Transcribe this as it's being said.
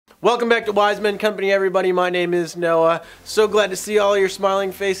Welcome back to Wise Men Company, everybody. My name is Noah. So glad to see all your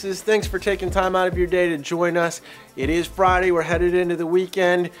smiling faces. Thanks for taking time out of your day to join us. It is Friday. We're headed into the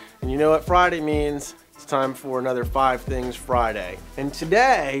weekend. And you know what Friday means? It's time for another 5 Things Friday. And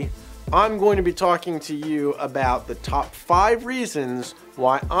today, I'm going to be talking to you about the top 5 reasons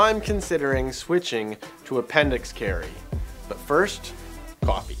why I'm considering switching to appendix carry. But first,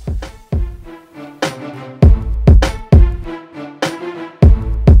 coffee.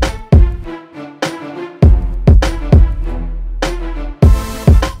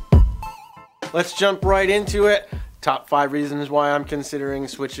 Let's jump right into it. Top 5 reasons why I'm considering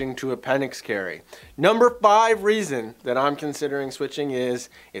switching to appendix carry. Number 5 reason that I'm considering switching is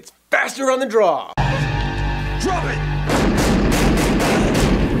it's faster on the draw. Drop it!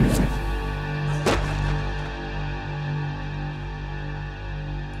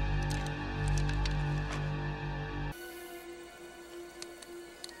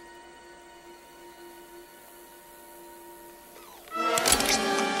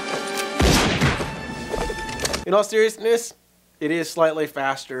 In all seriousness, it is slightly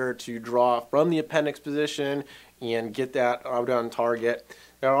faster to draw from the appendix position and get that out on target.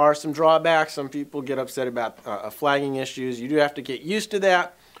 There are some drawbacks. Some people get upset about flagging issues. You do have to get used to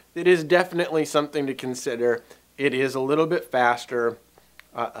that. It is definitely something to consider. It is a little bit faster.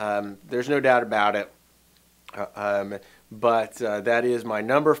 There's no doubt about it. But that is my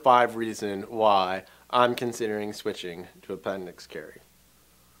number 5 reason why I'm considering switching to appendix carry.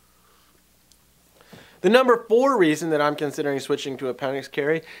 The number 4 reason that I'm considering switching to appendix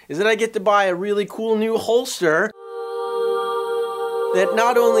carry is that I get to buy a really cool new holster that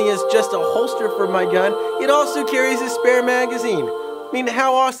not only is just a holster for my gun, it also carries a spare magazine. I mean,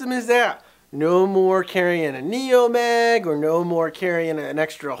 how awesome is that? No more carrying a Neo mag or no more carrying an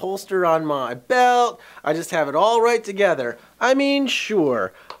extra holster on my belt. I just have it all right together. I mean,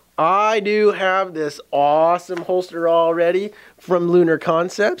 sure, I do have this awesome holster already from Lunar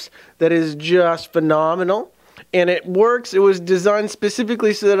Concepts that is just phenomenal, and it works. It was designed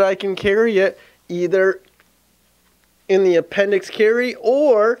specifically so that I can carry it either in the appendix carry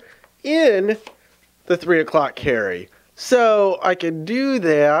or in the 3 o'clock carry. So I could do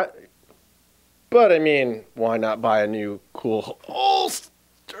that, but I mean, why not buy a new cool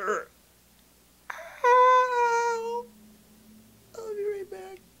holster? Ow. I'll be right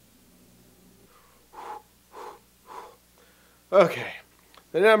back. Okay,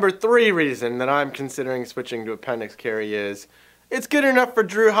 the number 3 reason that I'm considering switching to appendix carry is it's good enough for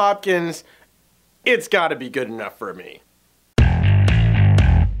Drew Hopkins, it's got to be good enough for me.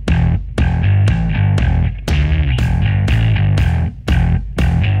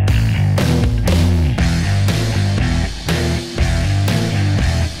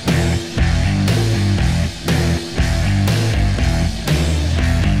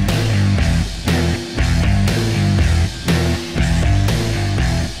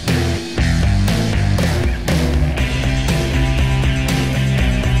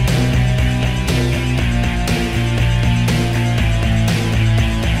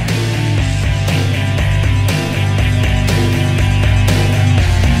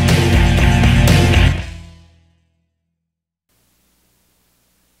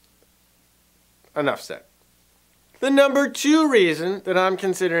 Enough said. The number 2 reason that I'm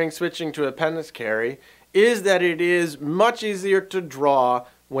considering switching to appendix carry is that it is much easier to draw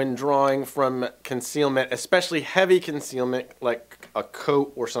when drawing from concealment, especially heavy concealment like a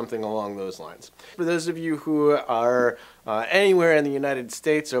coat or something along those lines. For those of you who are anywhere in the United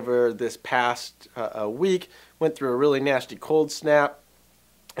States over this past week, went through a really nasty cold snap.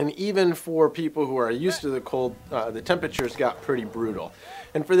 And even for people who are used to the cold, the temperatures got pretty brutal.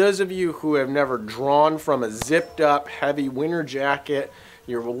 And for those of you who have never drawn from a zipped up heavy winter jacket,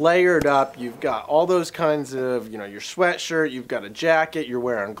 you're layered up, you've got all those kinds of, your sweatshirt, you've got a jacket, you're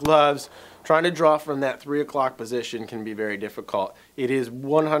wearing gloves. Trying to draw from that 3 o'clock position can be very difficult. It is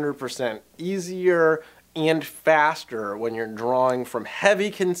 100% easier and faster when you're drawing from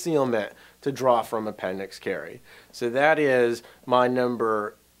heavy concealment to draw from appendix carry. So that is my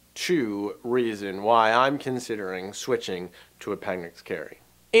number 2 reason why I'm considering switching to appendix carry.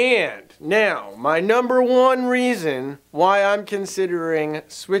 And now, my number 1 reason why I'm considering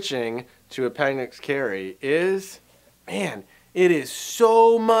switching to appendix carry is, man, it is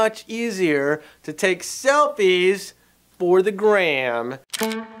so much easier to take selfies for the gram.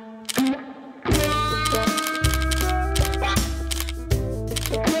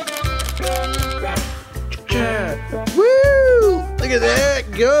 Woo! Look at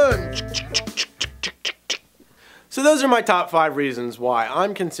that gun! So So those are my top 5 reasons why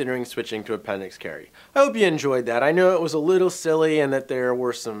I'm considering switching to appendix carry. I hope you enjoyed that. I know it was a little silly and that there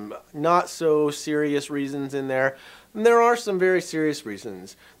were some not so serious reasons in there. And there are some very serious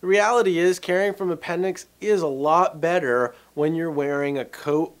reasons. The reality is carrying from appendix is a lot better when you're wearing a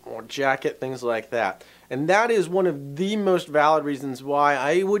coat or jacket, things like that. And that is one of the most valid reasons why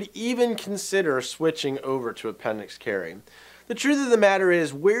I would even consider switching over to appendix carry. The truth of the matter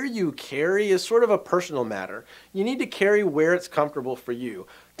is, where you carry is sort of a personal matter. You need to carry where it's comfortable for you.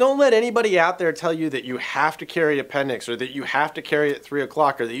 Don't let anybody out there tell you that you have to carry appendix, or that you have to carry at 3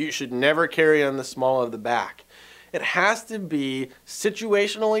 o'clock, or that you should never carry on the small of the back. It has to be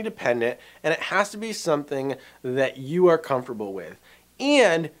situationally dependent, and it has to be something that you are comfortable with.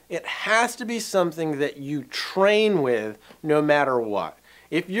 And it has to be something that you train with no matter what.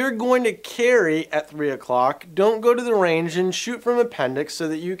 If you're going to carry at 3 o'clock, don't go to the range and shoot from appendix so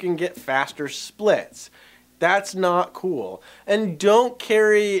that you can get faster splits. That's not cool. And don't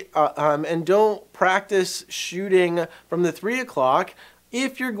carry and don't practice shooting from the 3 o'clock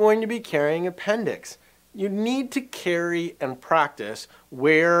if you're going to be carrying appendix. You need to carry and practice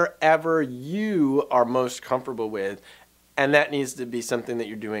wherever you are most comfortable with, and that needs to be something that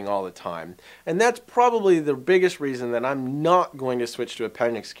you're doing all the time. And that's probably the biggest reason that I'm not going to switch to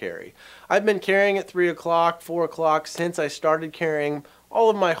appendix carry. I've been carrying at 3 o'clock, 4 o'clock since I started carrying. All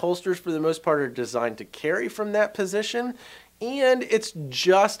of my holsters for the most part are designed to carry from that position, and it's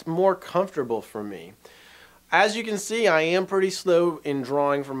just more comfortable for me. As you can see, I am pretty slow in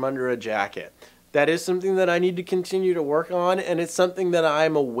drawing from under a jacket. That is something that I need to continue to work on, and it's something that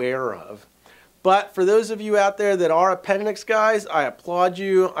I'm aware of. But for those of you out there that are appendix guys, I applaud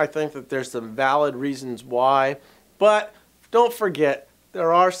you. I think that there's some valid reasons why. But don't forget,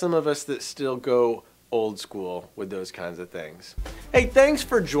 there are some of us that still go old school with those kinds of things. Hey, thanks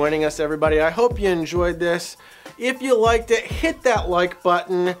for joining us, everybody. I hope you enjoyed this. If you liked it, hit that like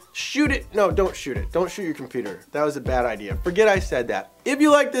button. Shoot it. No, don't shoot it. Don't shoot your computer. That was a bad idea. Forget I said that. If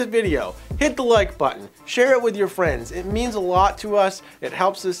you like this video, hit the like button. Share it with your friends. It means a lot to us. It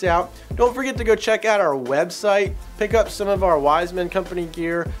helps us out. Don't forget to go check out our website. Pick up some of our Wiseman Company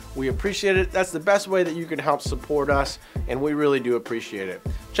gear. We appreciate it. That's the best way that you can help support us, and we really do appreciate it.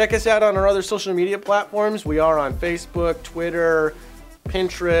 Check us out on our other social media platforms. We are on Facebook, Twitter,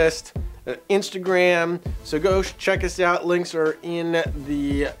 Pinterest, Instagram. So go check us out. Links are in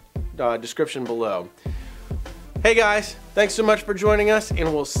the description below. Hey guys, thanks so much for joining us,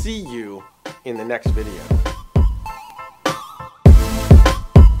 and we'll see you in the next video.